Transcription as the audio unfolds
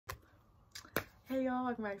Hey y'all,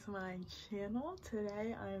 welcome back to my channel.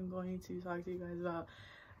 Today I am going to talk to you guys about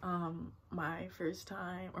my first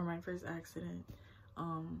time or my first accident.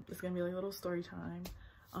 It's gonna be like a little story time.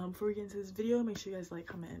 Before we get into this video, make sure you guys like,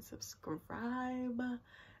 comment, and subscribe,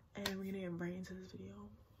 and we're gonna get right into this video.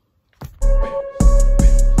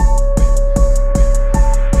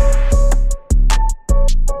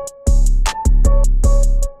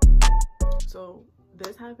 So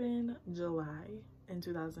this happened July in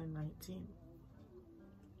 2019.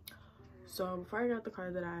 So before I got the car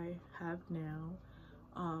that I have now,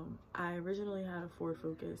 I originally had a Ford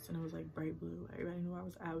Focus and it was like bright blue. Everybody knew I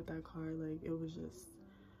was out with that car. Like it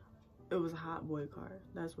was a hot boy car.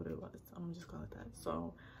 That's what it was. I'm gonna just call it that.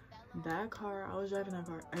 So that car, I was driving that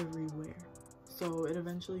car everywhere. So it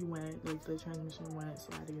eventually went, like the transmission went,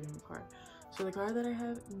 so I had to get a new car. So the car that I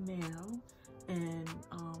have now, and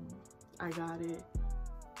I got it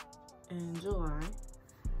in July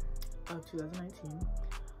of 2019.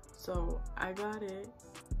 So I got it.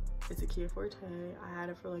 It's a Kia Forte. I had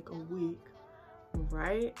it for like a week.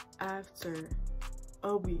 Right after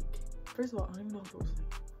a week, first of all, I don't even know if it was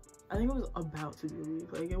like, I think it was about to be a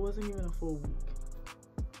week. Like it wasn't even a full week.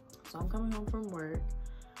 So I'm coming home from work,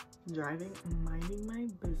 driving, minding my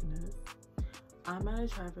business. I'm at a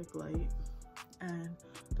traffic light, and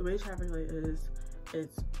the way traffic light is,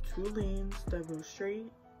 it's two lanes that go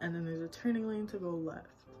straight, and then there's a turning lane to go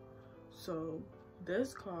left. So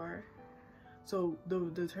this car, so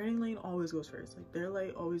the turning lane always goes first. Like their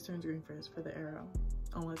light always turns green first for the arrow,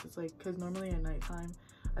 unless it's like, because normally at nighttime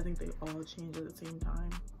I think they all change at the same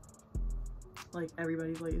time. Like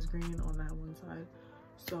everybody's light is green on that one side,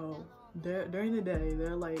 so during the day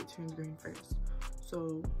their light turns green first.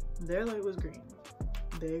 So their light was green.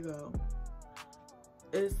 There you go.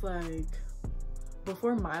 It's like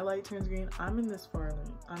before my light turns green, I'm in this far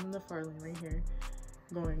lane. I'm in the far lane right here,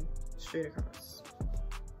 going straight across.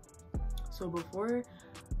 So before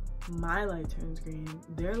my light turns green,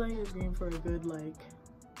 their light is green for a good like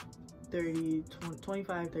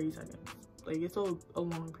 25, 30 seconds. Like it's a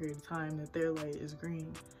long period of time that their light is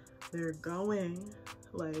green. They're going,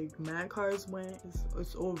 like mad cars went,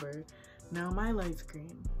 it's over. Now my light's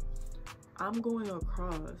green. I'm going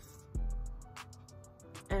across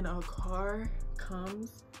and a car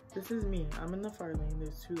comes. This is me. I'm in the far lane.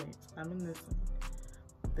 There's two lanes. I'm in this lane.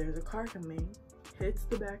 There's a car coming, hits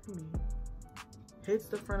the back of me, hits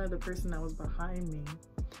the front of the person that was behind me.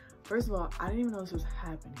 First of all, I didn't even know this was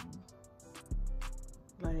happening.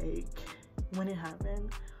 Like, when it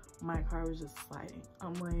happened, my car was just sliding.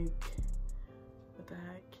 I'm like, what the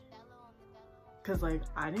heck? Because, like,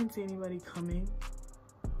 I didn't see anybody coming.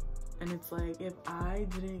 And it's like, if I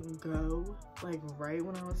didn't go, like, right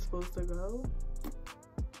when I was supposed to go,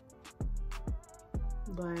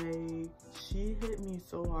 like, she hit me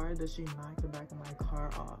so hard that she knocked the back of my car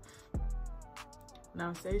off.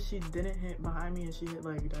 Now, say she didn't hit behind me and she hit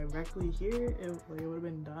like directly here, it would have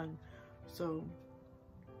been done. So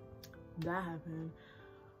that happened.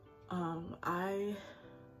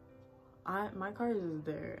 My car is just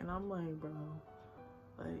there, and I'm like, bro,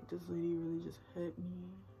 like this lady really just hit me.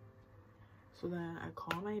 So then I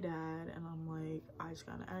call my dad, and I'm like, I just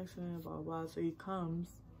got in an accident, blah blah. So he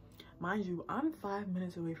comes. Mind you, I'm 5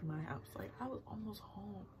 minutes away from my house. Like I was almost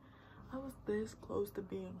home. I was this close to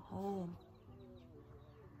being home.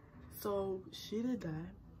 So she did that.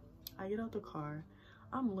 I get out the car.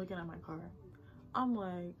 I'm looking at my car. I'm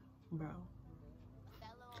like, bro,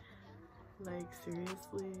 like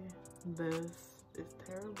seriously, this is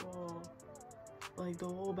terrible. Like the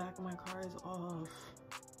whole back of my car is off.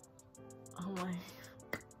 I'm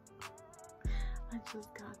like, I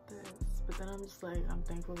just got this. But then I'm just like, I'm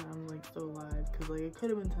thankful that I'm like still alive, because like it could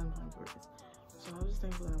have been 10 times worse. So I was just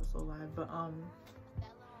thankful that I was still alive. But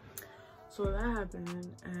so that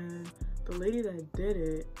happened, and the lady that did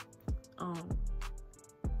it,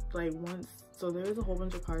 like once, so there was a whole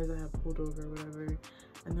bunch of cars that had pulled over or whatever,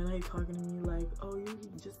 and then like talking to me like, oh, you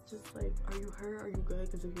just like, are you hurt? Are you good?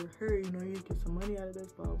 Because if you're hurt, you know, you get some money out of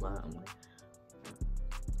this, blah blah. I'm like,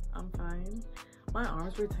 I'm fine. My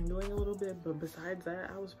arms were tingling a little bit, but besides that,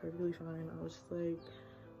 I was perfectly fine. I was just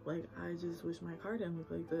like I just wish my car didn't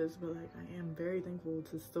look like this, but like I am very thankful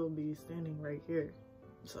to still be standing right here.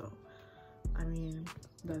 So I mean,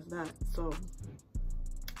 that's that. So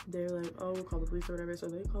they're like, oh, we'll call the police or whatever. So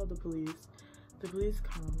they called the police. The police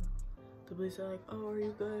come. The police are like, oh, are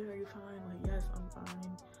you good? Are you fine? Like, yes, I'm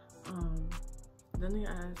fine. Then they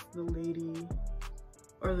asked the lady,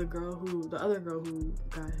 or the other girl who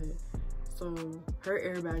got hit. So her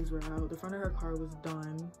airbags were out. The front of her car was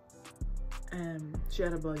done, and she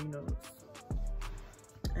had a bloody nose.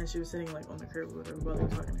 And she was sitting like on the curb or whatever while they were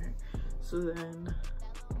talking to her. So then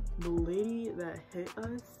the lady that hit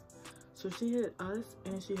us, so she hit us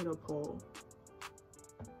and she hit a pole,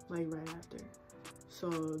 like right after. So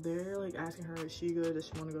they're like asking her, is she good? Does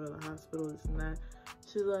she want to go to the hospital? This and that.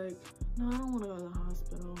 She's like, no, I don't want to go to the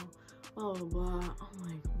hospital. Blah, blah, blah. I'm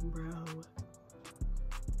like, bro.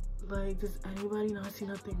 Like, does anybody not see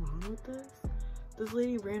nothing wrong with this? This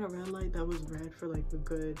lady ran a red light that was red for like a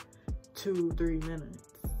good 2-3 minutes.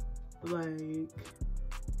 Like,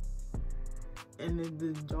 and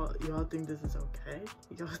y'all think this is okay?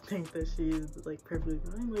 Y'all think that she's like perfectly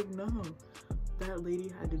fine? Like, no. That lady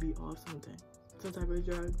had to be off something. Some type of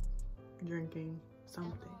drug, drinking,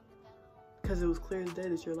 something. Because it was clear as day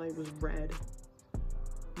that your light was red.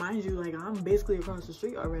 Mind you, like, I'm basically across the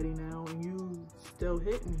street already now, and you still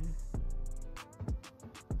hit me.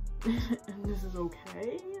 And this is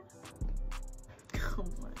okay? Come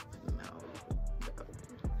on, no.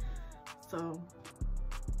 So,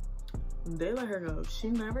 they let her go. She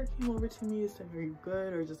never came over to me to say, are you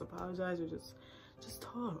good? Or just apologize, or just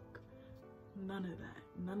talk. None of that.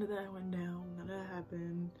 None of that went down. None of that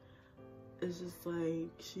happened. It's just like,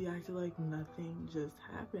 she acted like nothing just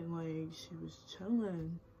happened. Like, she was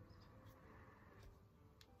chilling.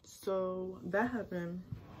 So that happened.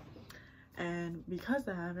 And because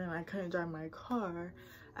that happened, I couldn't drive my car.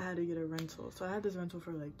 I had to get a rental. So I had this rental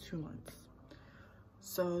for like 2 months.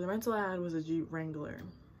 So the rental I had was a Jeep Wrangler.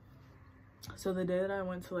 So the day that I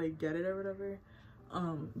went to like get it or whatever,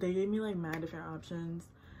 they gave me like mad different options.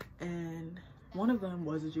 And one of them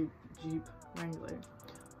was a Jeep Wrangler.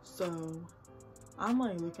 So I'm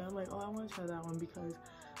like looking, I'm like, oh, I want to try that one because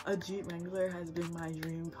a Jeep Wrangler has been my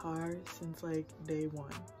dream car since like day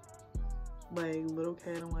one. Like little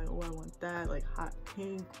kid, I'm like, oh, I want that, like hot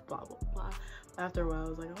pink, blah blah blah. After a while I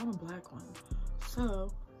was like, I want a black one.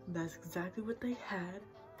 So that's exactly what they had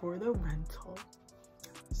for the rental.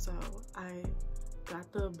 So I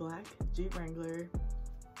got the black Jeep Wrangler,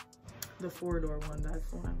 the 4-door one. That's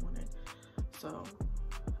the one I wanted. So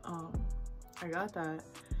I got that.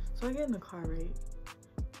 So I get in the car, right,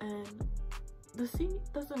 and the seat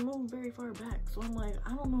doesn't move very far back. So I'm like,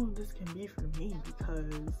 I don't know if this can be for me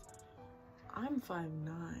because I'm 5'9",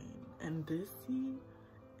 and this seat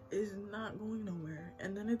is not going nowhere.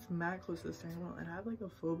 And then it's mad close to the steering wheel, and I have like a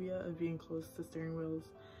phobia of being close to steering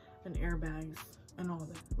wheels and airbags and all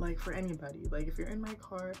that. Like, for anybody, like if you're in my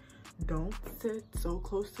car, don't sit so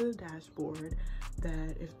close to the dashboard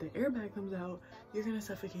that if the airbag comes out, you're gonna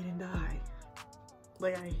suffocate and die.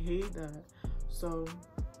 Like, I hate that. So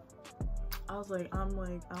I was like, I don't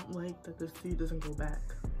like that the seat doesn't go back.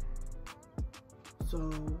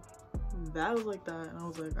 So that was like that, and I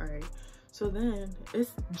was like, all right. So then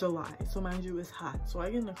it's July, so mind you, it's hot. So I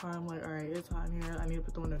get in the car, I'm like, all right, it's hot in here, I need to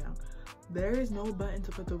put the window down. There is no button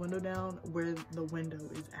to put the window down where the window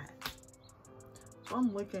is at. So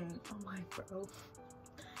I'm looking, I'm like, bro,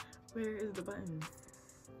 where is the button?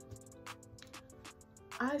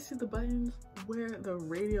 I see the buttons where the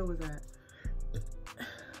radio is at.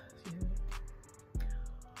 Excuse me.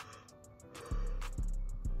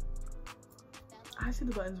 I see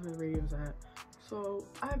the buttons where the radio's at. So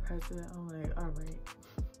I press it, I'm like, all right.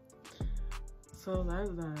 So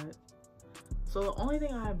that's that. So the only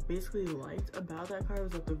thing I basically liked about that car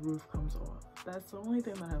was that the roof comes off. That's the only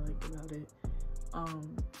thing that I liked about it.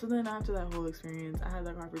 So then after that whole experience, I had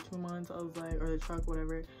that car for 2 months. I was like, or the truck,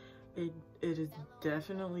 whatever. It is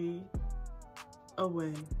definitely a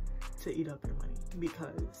way to eat up your money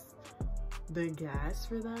because the gas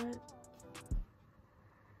for that,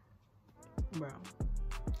 bro,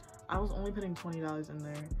 I was only putting $20 in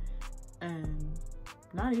there, and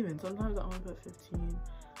not even, sometimes I only put 15,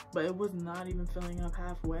 but it was not even filling up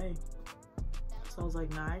halfway. So I was like,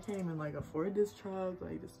 nah, I can't even like afford this truck,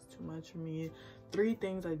 like this is too much for me. 3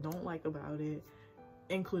 things I don't like about it,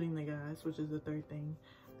 including the gas, which is the 3rd thing.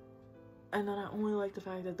 And then I only like the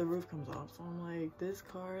fact that the roof comes off. So I'm like, this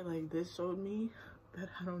car, like, this showed me that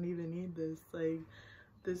I don't even need this. Like,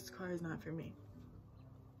 this car is not for me.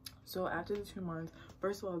 So after the 2 months,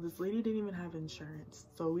 first of all, this lady didn't even have insurance.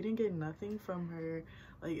 So we didn't get nothing from her.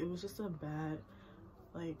 Like, it was just a bad,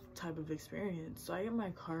 like, type of experience. So I get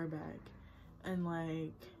my car back. And,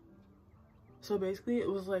 like, so basically it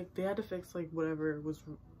was like, they had to fix, like, whatever was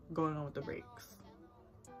going on with the brakes.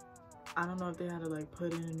 I don't know if they had to like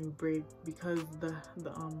put in a new brake because the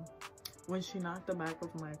when she knocked the back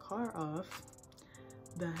of my car off,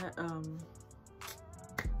 the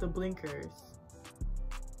blinkers,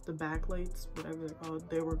 the backlights, whatever they're called,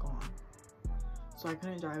 they were gone. So I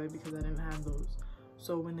couldn't drive it because I didn't have those.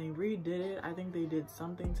 So when they redid it, I think they did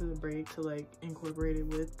something to the brake to like incorporate it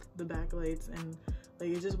with the backlights and Like,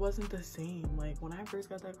 it just wasn't the same. Like, when I first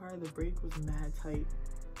got that car, the brake was mad tight.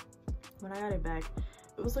 When I got it back,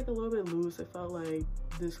 it was like a little bit loose. It felt like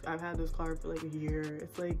I've had this car for like a year.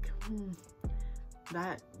 It's like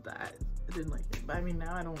that I didn't like it. But I mean,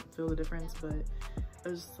 now I don't feel the difference, but it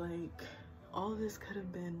was like all this could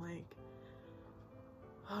have been like,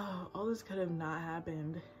 all this could have not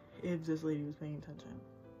happened if this lady was paying attention.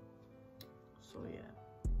 So yeah,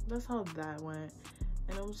 that's how that went.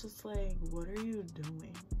 And it was just like, what are you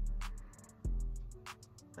doing?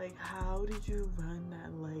 Like, how did you run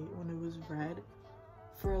that light when it was red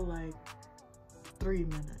for like 3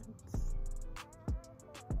 minutes?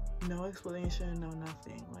 No explanation, no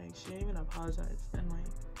nothing. Like, she didn't even apologize. And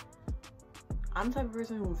like, I'm the type of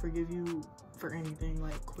person who will forgive you for anything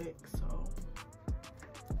like quick. So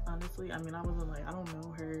honestly, I mean, I wasn't like, I don't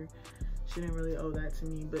know her, she didn't really owe that to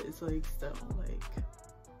me, but it's like, still, like,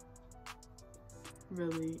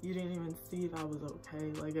 really, you didn't even see if I was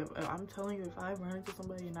okay. Like, if I'm telling you, if I run into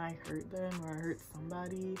somebody and I hurt them, or I hurt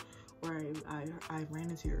somebody, or I ran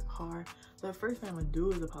into your car, the first thing I'm gonna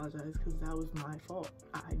do is apologize, because that was my fault.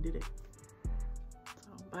 I did it.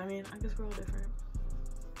 So, but I mean, I guess we're all different.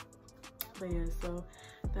 But yeah, so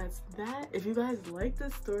that's that. If you guys like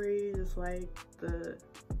this story, if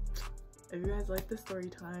you guys like the story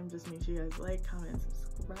time, just make sure you guys like, comment, and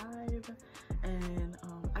subscribe. And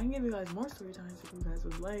I can give you guys more story times if you guys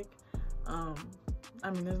would like. I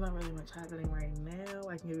mean, there's not really much happening right now.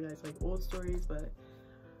 I can give you guys like old stories, but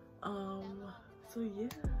so yeah,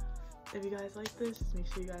 if you guys like this, just make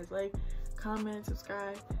sure you guys like, comment,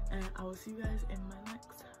 subscribe, and I will see you guys in my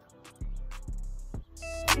next